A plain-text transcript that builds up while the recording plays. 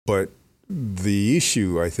But the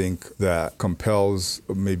issue, I think, that compels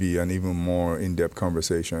maybe an even more in-depth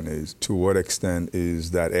conversation is, to what extent is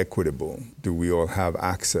that equitable? Do we all have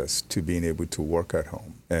access to being able to work at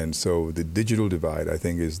home? And so the digital divide, I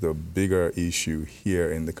think, is the bigger issue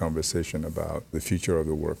here in the conversation about the future of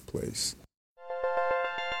the workplace.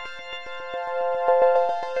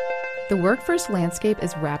 The workforce landscape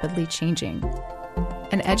is rapidly changing,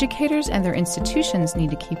 and educators and their institutions need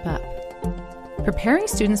to keep up. Preparing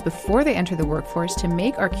students before they enter the workforce to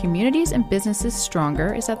make our communities and businesses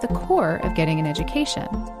stronger is at the core of getting an education.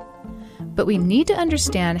 But we need to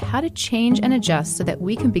understand how to change and adjust so that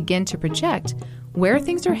we can begin to project where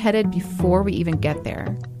things are headed before we even get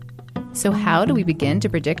there. So how do we begin to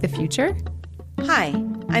predict the future? Hi,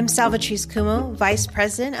 I'm Salvatrice Kome, Vice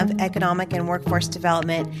President of Economic and Workforce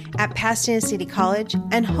Development at Pasadena City College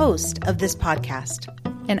and host of this podcast.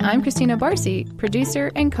 And I'm Christina Barcy,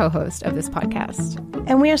 producer and co-host of this podcast.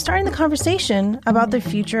 And we are starting the conversation about the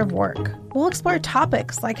future of work. We'll explore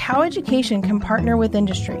topics like how education can partner with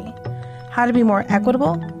industry, how to be more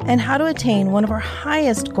equitable, and how to attain one of our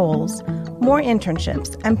highest goals, more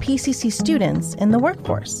internships and PCC students in the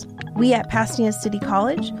workforce. We at Pasadena City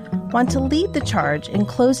College want to lead the charge in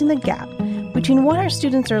closing the gap between what our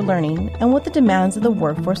students are learning and what the demands of the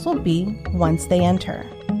workforce will be once they enter.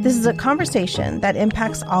 This is a conversation that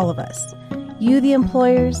impacts all of us, you, the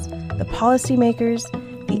employers, the policymakers,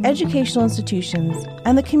 the educational institutions,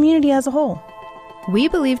 and the community as a whole. We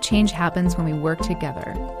believe change happens when we work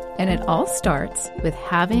together, and it all starts with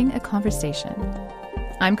having a conversation.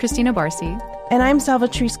 I'm Christina Barcy. And I'm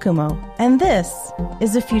Salvatrice Kome, and this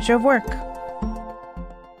is The Future of Work.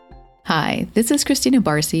 Hi, this is Christina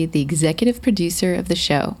Barcy, the executive producer of the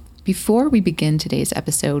show. Before we begin today's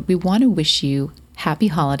episode, we want to wish you happy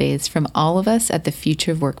holidays from all of us at the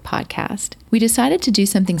Future of Work podcast. We decided to do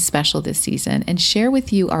something special this season and share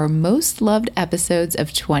with you our most loved episodes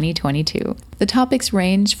of 2022. The topics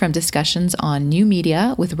range from discussions on new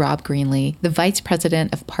media with Rob Greenlee, the Vice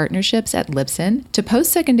President of Partnerships at Libsyn, to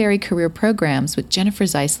post-secondary career programs with Jennifer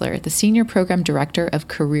Zeisler, the Senior Program Director of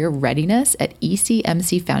Career Readiness at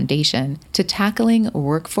ECMC Foundation, to tackling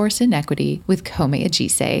workforce inequity with Kome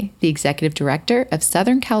Ajise, the Executive Director of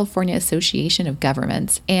Southern California Association of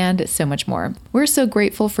Governments, and so much more. We're so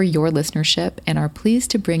grateful for your listenership and are pleased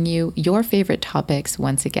to bring you your favorite topics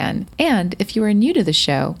once again. And if you are new to the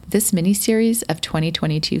show, this mini-series of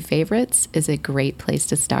 2022 favorites is a great place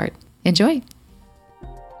to start. Enjoy!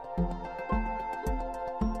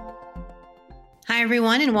 Hi,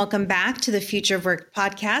 everyone, and welcome back to the Future of Work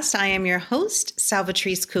podcast. I am your host,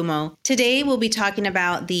 Salvatrice Kome. Today, we'll be talking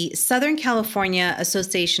about the Southern California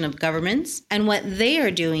Association of Governments and what they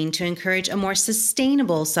are doing to encourage a more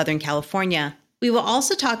sustainable Southern California. We will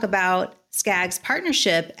also talk about SCAG's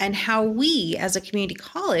partnership and how we as a community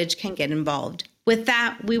college can get involved. With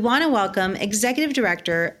that, we want to welcome Executive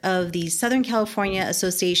Director of the Southern California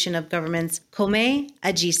Association of Governments, Kome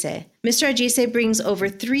Ajise. Mr. Ajise brings over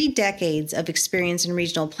 3 decades of experience in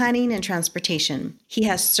regional planning and transportation. He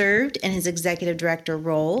has served in his executive director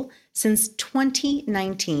role since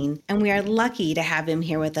 2019, and we are lucky to have him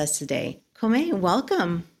here with us today. Kome,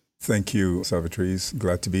 welcome. Thank you, Salvatrice.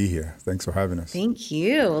 Glad to be here. Thanks for having us. Thank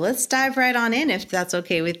you. Let's dive right on in if that's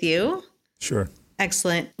okay with you. Sure.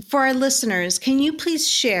 Excellent. For our listeners, can you please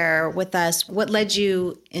share with us what led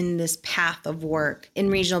you in this path of work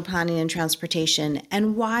in regional planning and transportation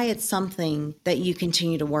and why it's something that you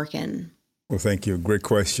continue to work in? Well, thank you. Great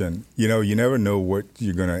question. You know, you never know what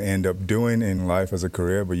you're going to end up doing in life as a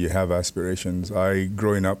career, but you have aspirations. I,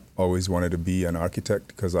 growing up, always wanted to be an architect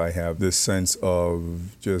because I have this sense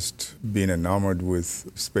of just being enamored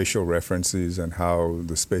with spatial references and how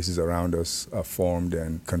the spaces around us are formed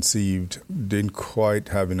and conceived. Didn't quite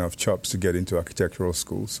have enough chops to get into architectural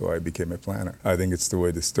school, so I became a planner. I think it's the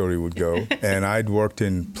way the story would go. And I'd worked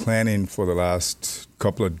in planning for the last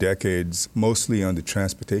couple of decades, mostly on the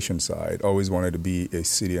transportation side. Always wanted to be a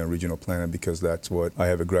city and regional planner because that's what I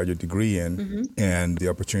have a graduate degree in. Mm-hmm. And the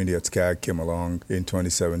opportunity at SCAG came along in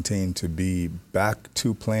 2017 to be back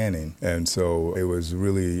to planning. And so it was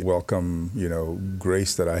really welcome,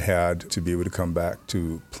 grace that I had to be able to come back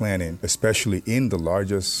to planning, especially in the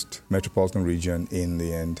largest metropolitan region in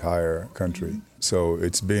the entire country. Mm-hmm. So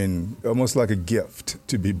it's been almost like a gift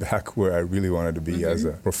to be back where I really wanted to be as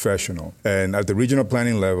a professional. And at the regional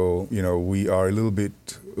planning level, we are a little bit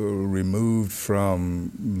removed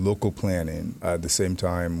from local planning. At the same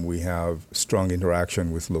time, we have strong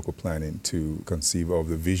interaction with local planning to conceive of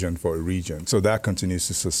the vision for a region. So that continues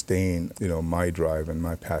to sustain, my drive and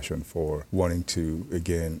my passion for wanting to,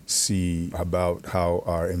 again, see about how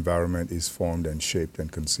our environment is formed and shaped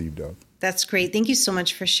and conceived of. That's great. Thank you so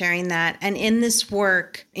much for sharing that. And in this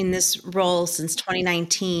work, in this role since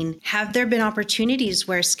 2019, have there been opportunities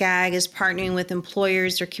where SCAG is partnering with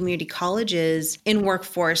employers or community colleges in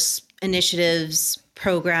workforce initiatives,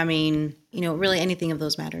 programming, really anything of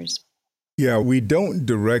those matters? Yeah, we don't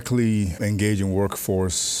directly engage in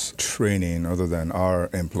workforce training other than our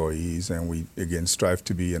employees, and we, again, strive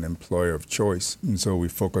to be an employer of choice. And so we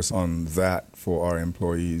focus on that for our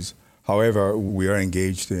employees. However, we are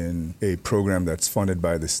engaged in a program that's funded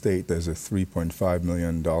by the state. There's a $3.5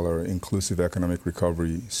 million inclusive economic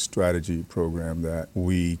recovery strategy program that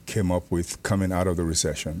we came up with coming out of the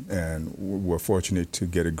recession. And we're fortunate to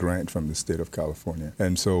get a grant from the state of California.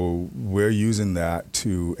 And so we're using that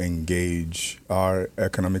to engage our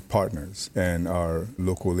economic partners and our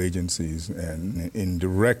local agencies. And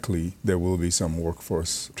indirectly, there will be some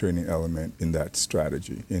workforce training element in that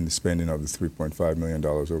strategy, in the spending of the $3.5 million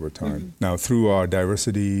over time. Now, through our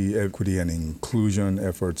diversity, equity, and inclusion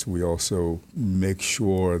efforts, we also make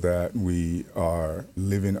sure that we are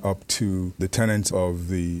living up to the tenets of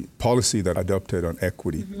the policy that adopted on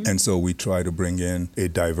equity. And so we try to bring in a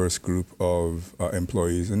diverse group of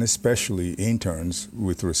employees, and especially interns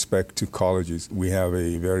with respect to colleges. We have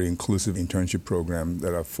a very inclusive internship program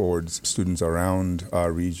that affords students around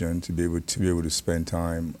our region to be able to spend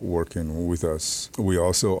time working with us. We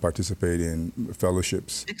also participate in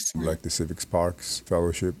fellowships. Excellent. Like the Civic Sparks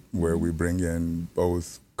Fellowship, where we bring in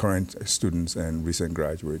both current students and recent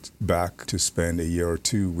graduates back to spend a year or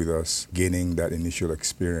two with us, gaining that initial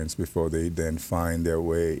experience before they then find their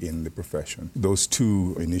way in the profession. Those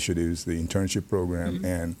two initiatives, the internship program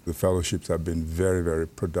and the fellowships, have been very, very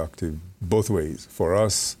productive both ways. For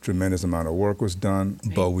us, tremendous amount of work was done,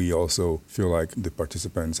 but we also feel like the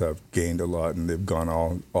participants have gained a lot, and they've gone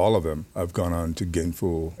all of them have gone on to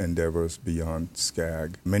gainful endeavors beyond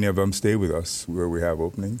SCAG. Many of them stay with us where we have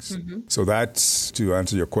openings. So that's, to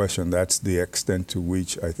answer your question, that's the extent to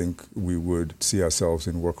which I think we would see ourselves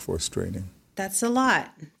in workforce training. That's a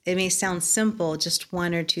lot. It may sound simple, just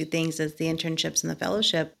one or two things as the internships and the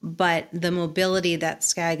fellowship, but the mobility that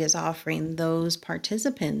SCAG is offering those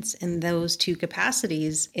participants in those two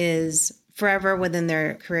capacities is forever within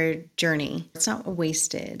their career journey. It's not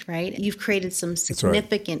wasted, right? You've created some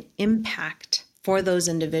significant impact for those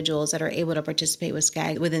individuals that are able to participate with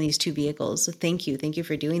SCAG within these two vehicles. So thank you. Thank you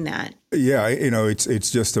for doing that. Yeah,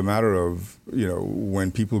 it's just a matter of,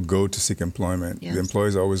 when people go to seek employment, the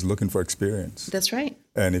employers are always looking for experience. That's right.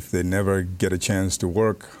 And if they never get a chance to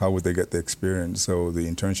work, how would they get the experience? So the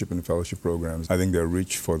internship and fellowship programs, I think they're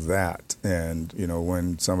rich for that. And,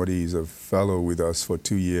 when somebody is a fellow with us for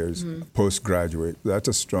 2 years, postgraduate, that's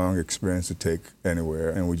a strong experience to take anywhere.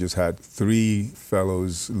 And we just had 3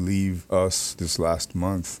 fellows leave us this last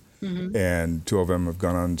month. And 2 of them have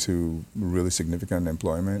gone on to really significant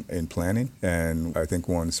employment in planning. And I think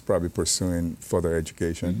one's probably pursuing further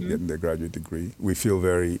education, getting their graduate degree. We feel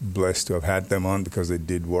very blessed to have had them on because they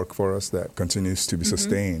did work for us that continues to be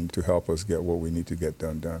sustained to help us get what we need to get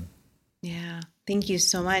done. Yeah. Thank you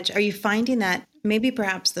so much. Are you finding that maybe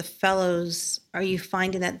perhaps the fellows, are you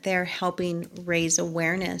finding that they're helping raise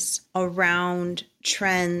awareness around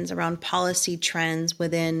trends, around policy trends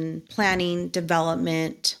within planning,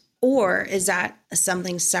 development? Or is that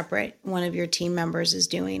something separate one of your team members is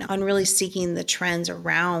doing on really seeking the trends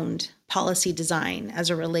around policy design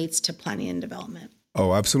as it relates to planning and development?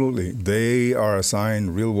 Oh, absolutely. They are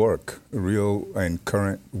assigned real work, real and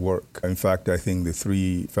current work. In fact, I think the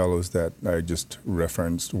 3 fellows that I just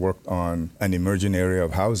referenced worked on an emerging area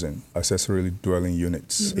of housing, accessory dwelling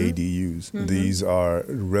units, ADUs. These are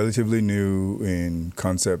relatively new in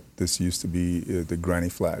concept. This used to be the granny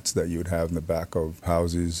flats that you would have in the back of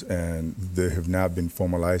houses, and they have now been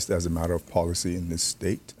formalized as a matter of policy in this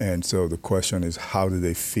state. And so the question is, how do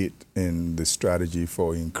they fit in the strategy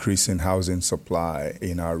for increasing housing supply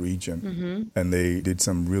in our region? And they did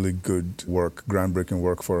some really good work, groundbreaking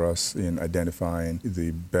work for us in identifying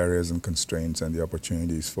the barriers and constraints and the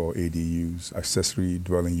opportunities for ADUs, accessory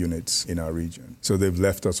dwelling units in our region. So they've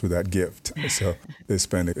left us with that gift. So they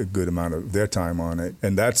spend a good amount of their time on it.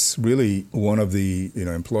 And that's really one of the,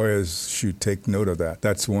 employers should take note of that.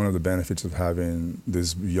 That's one of the benefits of having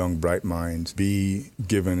this young, bright mind, be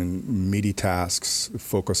given meaty tasks,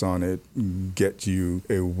 focus on it, get you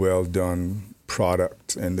a well-done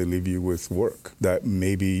product, and they leave you with work that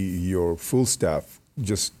maybe your full staff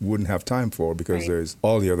just wouldn't have time for because there's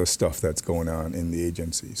all the other stuff that's going on in the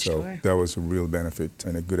agency. So that was a real benefit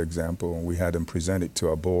and a good example. And we had them present it to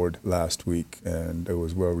our board last week, and it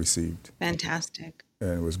was well received. Fantastic.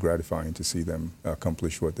 And it was gratifying to see them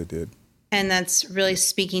accomplish what they did. And that's really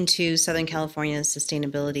speaking to Southern California's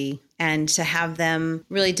sustainability, and to have them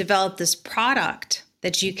really develop this product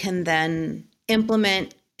that you can then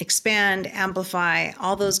implement, expand, amplify,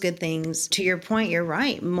 all those good things. To your point, you're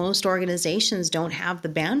right. Most organizations don't have the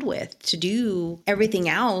bandwidth to do everything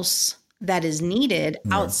else that is needed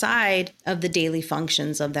outside of the daily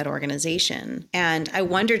functions of that organization. And I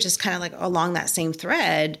wonder, just kind of like along that same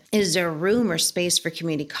thread, is there room or space for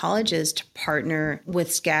community colleges to partner with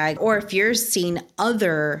SCAG? Or if you're seeing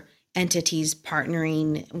other entities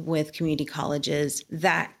partnering with community colleges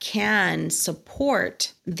that can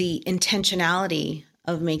support the intentionality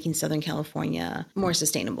of making Southern California more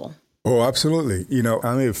sustainable? Oh, absolutely.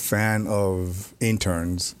 I'm a fan of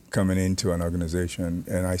interns coming into an organization.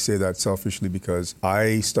 And I say that selfishly because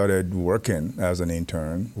I started working as an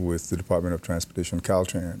intern with the Department of Transportation,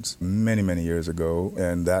 Caltrans, many, many years ago.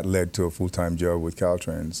 And that led to a full-time job with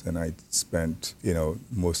Caltrans. And I spent,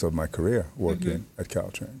 most of my career working at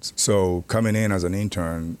Caltrans. So coming in as an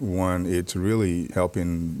intern, one, it's really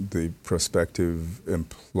helping the prospective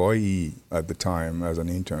employee at the time as an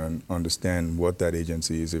intern understand what that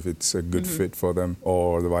agency is, if it's a good fit for them,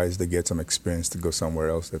 or otherwise they get some experience to go somewhere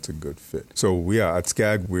else that's a good fit. So we are at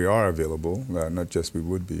SCAG, we are available, not just we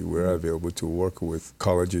would be, we're available to work with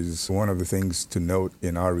colleges. One of the things to note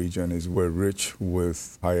in our region is we're rich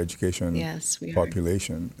with higher education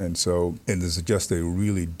population. And there's just a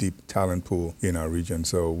really deep talent pool in our region.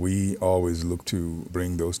 So we always look to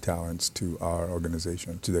bring those talents to our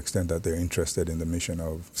organization to the extent that they're interested in the mission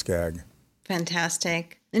of SCAG.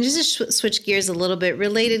 Fantastic. And just to switch gears a little bit,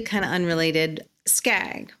 related, kind of unrelated,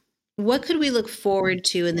 SCAG. What could we look forward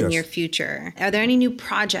to in the near future? Are there any new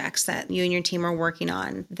projects that you and your team are working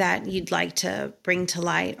on that you'd like to bring to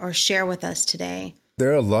light or share with us today? There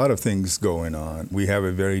are a lot of things going on. We have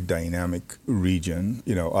a very dynamic region.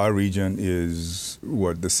 Our region is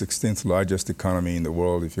the 16th largest economy in the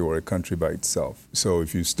world if it were a country by itself. So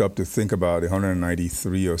if you stop to think about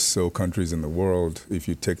 193 or so countries in the world, if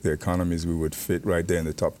you take their economies, we would fit right there in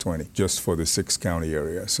the top 20 just for the 6-county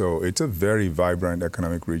area. So it's a very vibrant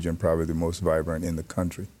economic region, probably the most vibrant in the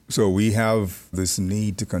country. So we have this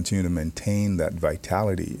need to continue to maintain that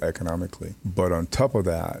vitality economically. But on top of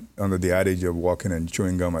that, under the adage of walking and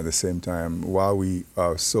chewing gum at the same time, while we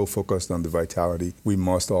are so focused on the vitality, we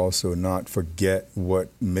must also not forget what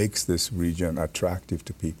makes this region attractive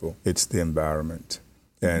to people. It's the environment.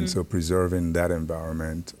 And so preserving that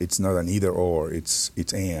environment, it's not an either or, it's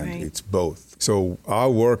it's both. So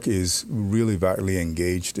our work is really vitally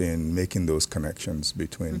engaged in making those connections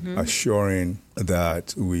between assuring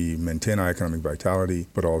that we maintain our economic vitality,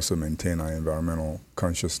 but also maintain our environmental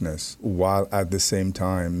consciousness, while at the same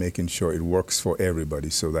time making sure it works for everybody.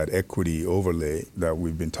 So that equity overlay that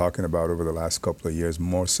we've been talking about over the last couple of years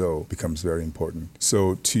more so becomes very important.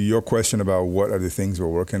 So to your question about what are the things we're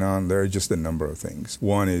working on, there are just a number of things.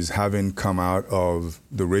 One is having come out of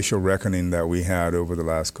the racial reckoning that we had over the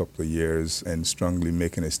last couple of years and strongly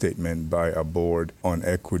making a statement by our board on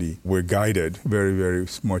equity. We're guided very, very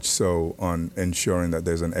much so on ensuring that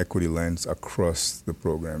there's an equity lens across the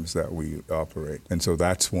programs that we operate. And so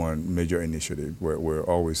that's one major initiative where we're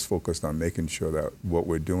always focused on making sure that what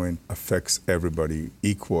we're doing affects everybody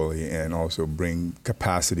equally and also bring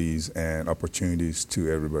capacities and opportunities to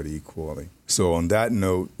everybody equally. So on that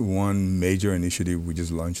note, one major initiative we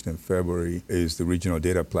just launched in February is the Regional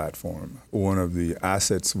Data Platform. One of the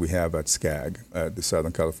assets we have at SCAG, at the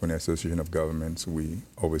Southern California Association of Governments, we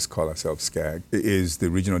always call ourselves SCAG, is the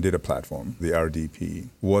Regional Data Platform, the RDP.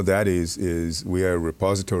 What that is we are a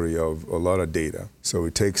repository of a lot of data. So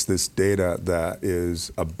it takes this data that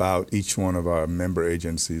is about each one of our member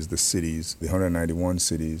agencies, the cities, the 191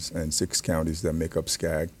 cities and 6 counties that make up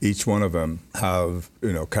SCAG. Each one of them have,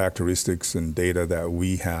 characteristics and data that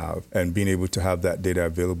we have, and being able to have that data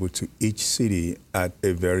available to each city at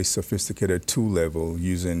a very sophisticated tool level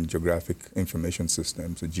using geographic information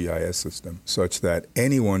systems, a GIS system, such that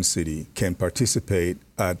any one city can participate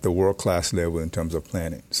at the world-class level in terms of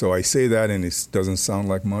planning. So I say that and it doesn't sound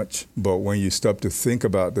like much, but when you stop to think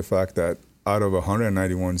about the fact that out of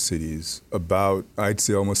 191 cities, about, I'd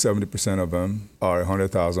say almost 70% of them are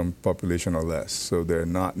 100,000 population or less. So they're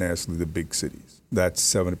not necessarily the big cities. That's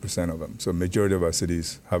 70% of them. So majority of our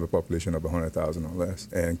cities have a population of 100,000 or less.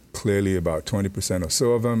 And clearly about 20% or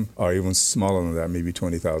so of them are even smaller than that, maybe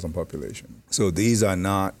 20,000 population. So these are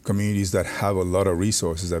not communities that have a lot of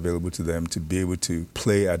resources available to them to be able to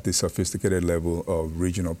play at the sophisticated level of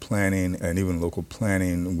regional planning and even local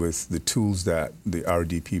planning with the tools that the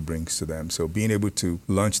RDP brings to them. So being able to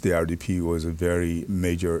launch the RDP was a very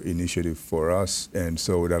major initiative for us. And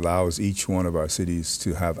so it allows each one of our cities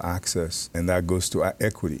to have access. And that goes goes to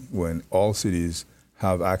equity, when all cities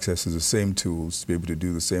have access to the same tools to be able to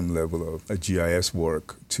do the same level of GIS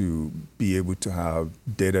work, to be able to have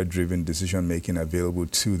data-driven decision-making available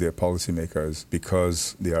to their policymakers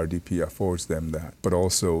because the RDP affords them that. But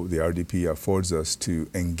also the RDP affords us to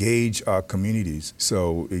engage our communities.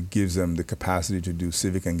 So it gives them the capacity to do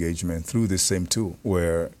civic engagement through this same tool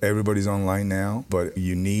where everybody's online now, but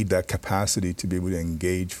you need that capacity to be able to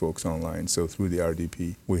engage folks online. So through the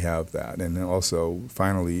RDP, we have that. And then also,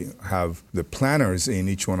 finally, have the planners in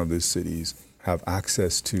each one of these cities have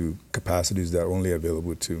access to capacities that are only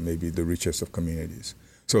available to maybe the richest of communities.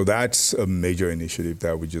 So that's a major initiative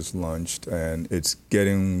that we just launched, and it's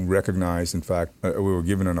getting recognized. In fact, we were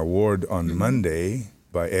given an award on Monday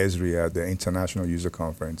by ESRI at the International User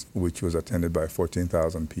Conference, which was attended by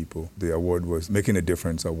 14,000 people. The award was Making a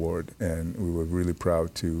Difference Award, and we were really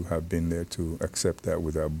proud to have been there to accept that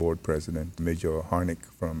with our board president, Major Harnick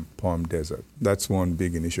from Palm Desert. That's one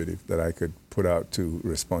big initiative that I could put out to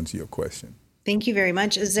respond to your question. Thank you very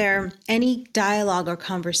much. Is there any dialogue or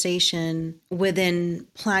conversation within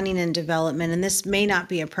planning and development? And this may not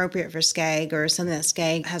be appropriate for SCAG or something that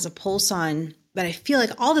SCAG has a pulse on, but I feel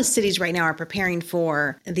like all the cities right now are preparing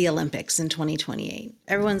for the Olympics in 2028.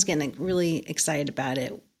 Everyone's getting really excited about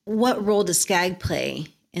it. What role does SCAG play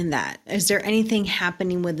in that? Is there anything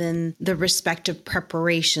happening within the respective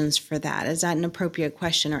preparations for that? Is that an appropriate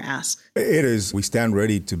question or ask? It is. We stand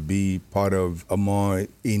ready to be part of a more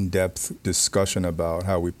in-depth discussion about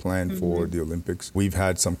how we plan for the Olympics. We've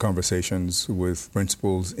had some conversations with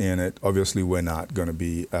principals in it. Obviously, we're not going to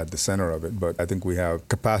be at the center of it, but I think we have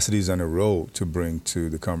capacities and a role to bring to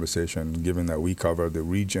the conversation, given that we cover the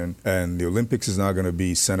region. And the Olympics is not going to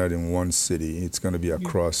be centered in one city. It's going to be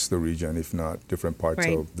across the region, if not different parts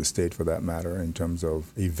of the state for that matter, in terms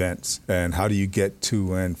of events. And how do you get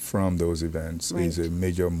to and from those events is a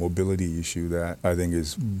major mobility issue that I think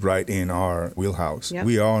is right in our wheelhouse. Yep.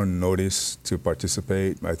 We are on notice to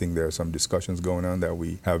participate. I think there are some discussions going on that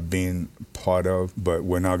we have been part of, but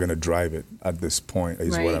we're not going to drive it at this point,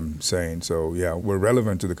 is what I'm saying. So, yeah, we're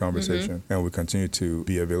relevant to the conversation, and we continue to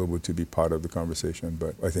be available to be part of the conversation.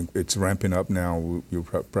 But I think it's ramping up now. You'll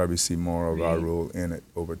probably see more of our role in it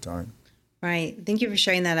over time. Right. Thank you for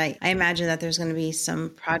sharing that. I imagine that there's going to be some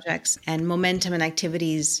projects and momentum and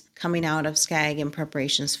activities coming out of SCAG in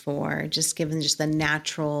preparations for, just given just the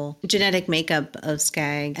natural genetic makeup of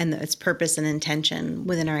SCAG and its purpose and intention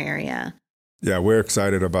within our area. Yeah, we're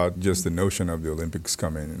excited about just the notion of the Olympics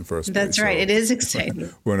coming in first place. That's right. So it is exciting.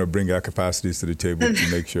 We want to bring our capacities to the table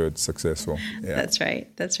to make sure it's successful. Yeah. That's right.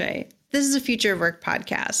 That's right. This is a Future of Work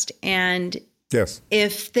podcast. And yes,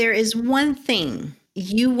 if there is one thing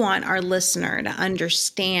you want our listener to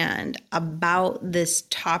understand about this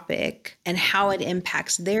topic and how it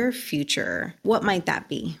impacts their future, what might that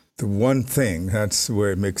be? The one thing, that's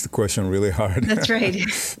where it makes the question really hard. That's right.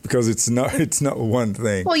 Because it's not one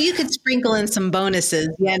thing. Well, you could sprinkle in some bonuses,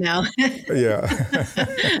 Yeah.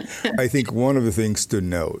 I think one of the things to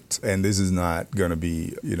note, and this is not going to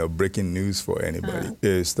be, breaking news for anybody,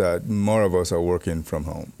 is that more of us are working from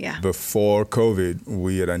home. Yeah. Before COVID,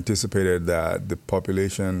 we had anticipated that the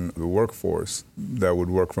population, the workforce that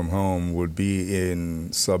would work from home would be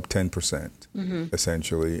in sub 10%,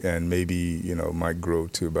 essentially, and maybe, might grow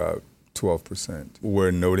to about 12%.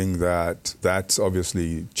 We're noting that that's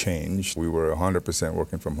obviously changed. We were 100%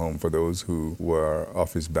 working from home for those who were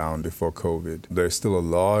office bound before COVID. There's still a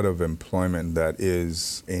lot of employment that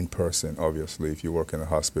is in person, obviously. If you work in a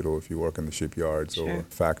hospital, if you work in the shipyards or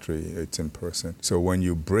factory, it's in person. So when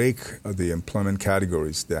you break the employment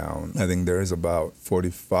categories down, I think there is about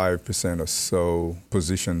 45% or so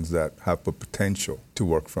positions that have the potential to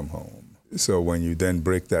work from home. So when you then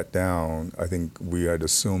break that down, I think we had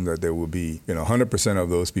assumed that there will be, 100% of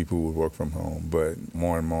those people would work from home, but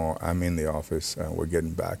more and more, I'm in the office, we're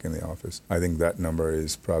getting back in the office. I think that number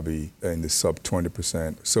is probably in the sub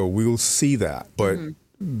 20%. So we'll see that. But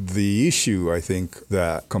the issue, I think,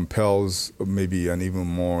 that compels maybe an even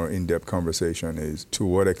more in-depth conversation is, to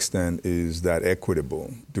what extent is that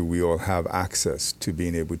equitable? Do we all have access to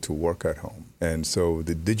being able to work at home? And so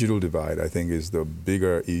the digital divide, I think, is the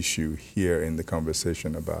bigger issue here in the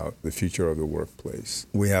conversation about the future of the workplace.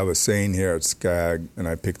 We have a saying here at SCAG, and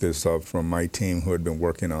I picked this up from my team who had been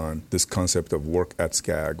working on this concept of work at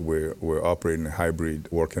SCAG. We're operating a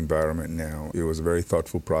hybrid work environment now. It was a very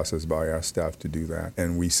thoughtful process by our staff to do that.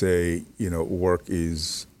 And we say, work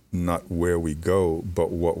is not where we go,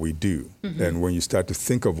 but what we do. And when you start to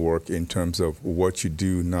think of work in terms of what you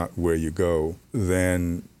do, not where you go,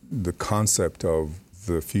 then the concept of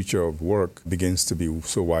the future of work begins to be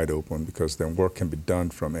so wide open, because then work can be done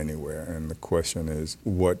from anywhere. And the question is,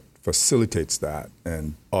 what facilitates that.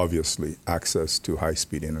 And obviously, access to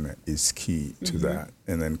high-speed internet is key to that.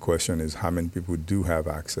 And then the question is, how many people do have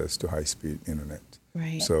access to high-speed internet?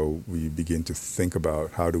 Right. So we begin to think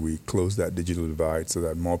about how do we close that digital divide so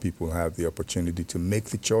that more people have the opportunity to make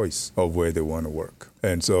the choice of where they want to work.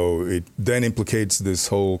 And so it then implicates this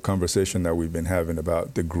whole conversation that we've been having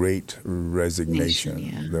about the great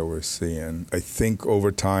resignation that we're seeing. I think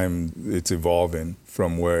over time it's evolving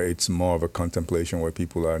from where it's more of a contemplation where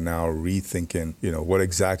people are now rethinking, what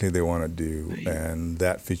exactly they want to do. Right. And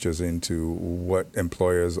that features into what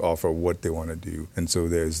employers offer, what they want to do. And so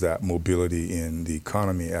there's that mobility in the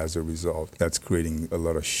economy as a result that's creating a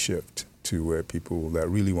lot of shift to where people that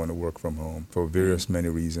really want to work from home for various many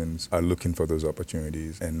reasons are looking for those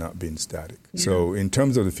opportunities and not being static. Yeah. So in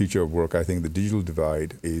terms of the future of work, I think the digital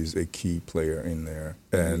divide is a key player in there.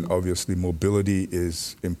 And obviously mobility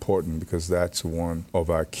is important because that's one of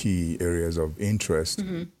our key areas of interest.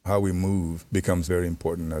 How we move becomes very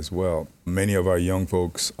important as well. Many of our young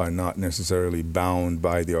folks are not necessarily bound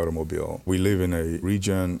by the automobile. We live in a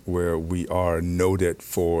region where we are noted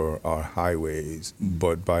for our highways,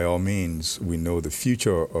 but by all means, we know the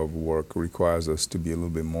future of work requires us to be a little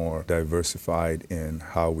bit more diversified in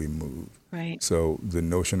how we move. Right. So the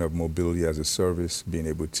notion of mobility as a service, being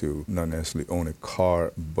able to not necessarily own a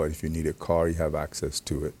car, but if you need a car, you have access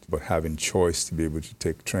to it. But having choice to be able to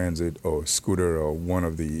take transit or scooter or one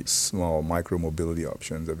of the small micro-mobility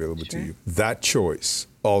options available to you, that choice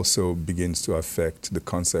also begins to affect the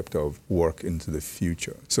concept of work into the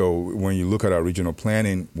future. So when you look at our regional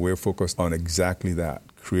planning, we're focused on exactly that,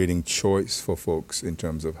 creating choice for folks in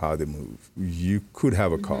terms of how they move. You could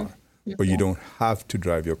have a car. But you don't have to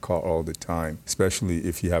drive your car all the time, especially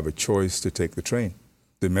if you have a choice to take the train.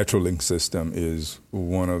 The Metrolink system is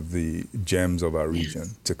one of the gems of our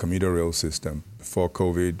region. It's a commuter rail system. Before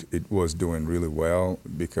COVID, it was doing really well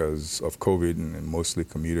because of COVID and mostly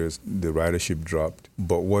commuters. The ridership dropped.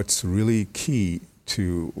 But what's really key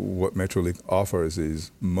to what Metrolink offers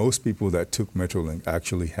is most people that took Metrolink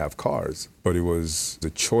actually have cars, but it was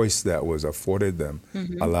the choice that was afforded them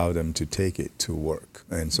allowed them to take it to work.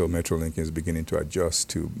 And so Metrolink is beginning to adjust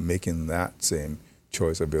to making that same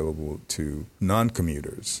choice available to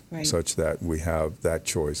non-commuters, such that we have that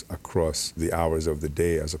choice across the hours of the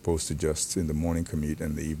day as opposed to just in the morning commute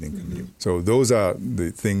and the evening commute. So those are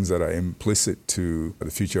the things that are implicit to the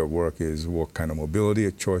future of work is what kind of mobility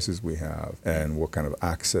choices we have and what kind of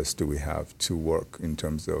access do we have to work in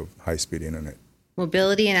terms of high-speed internet.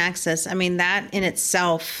 Mobility and access, I mean, that in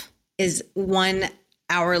itself is 1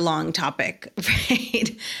 hour-long topic,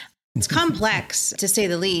 right? It's complex, to say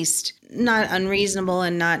the least, not unreasonable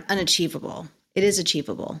and not unachievable. It is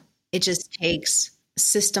achievable. It just takes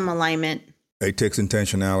system alignment. It takes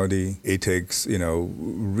intentionality. It takes,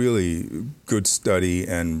 really good study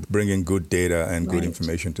and bringing good data and good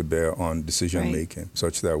information to bear on decision making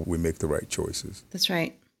such that we make the right choices. That's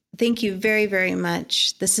right. Thank you very, very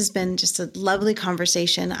much. This has been just a lovely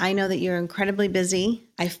conversation. I know that you're incredibly busy.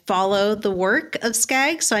 I follow the work of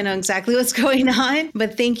SCAG, so I know exactly what's going on.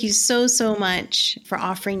 But thank you so, so much for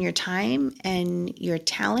offering your time and your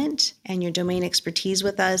talent and your domain expertise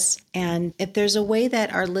with us. And if there's a way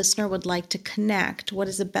that our listener would like to connect, what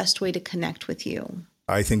is the best way to connect with you?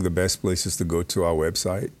 I think the best place is to go to our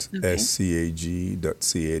website, scag.ca.gov.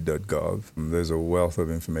 There's a wealth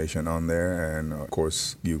of information on there. And of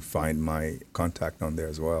course, you find my contact on there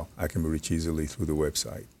as well. I can be reached easily through the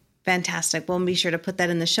website. Fantastic. We'll be sure to put that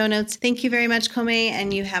in the show notes. Thank you very much, Kome,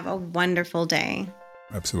 and you have a wonderful day.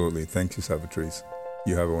 Absolutely. Thank you, Salvatrice.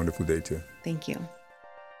 You have a wonderful day too. Thank you.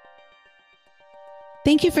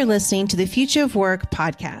 Thank you for listening to the Future of Work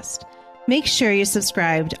podcast. Make sure you're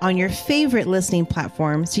subscribed on your favorite listening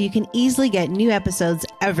platform so you can easily get new episodes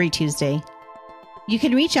every Tuesday. You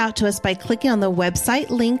can reach out to us by clicking on the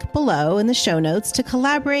website link below in the show notes to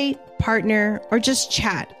collaborate, partner, or just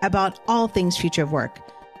chat about all things Future of Work.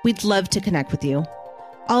 We'd love to connect with you.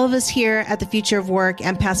 All of us here at the Future of Work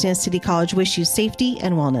and Pasadena City College wish you safety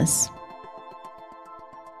and wellness.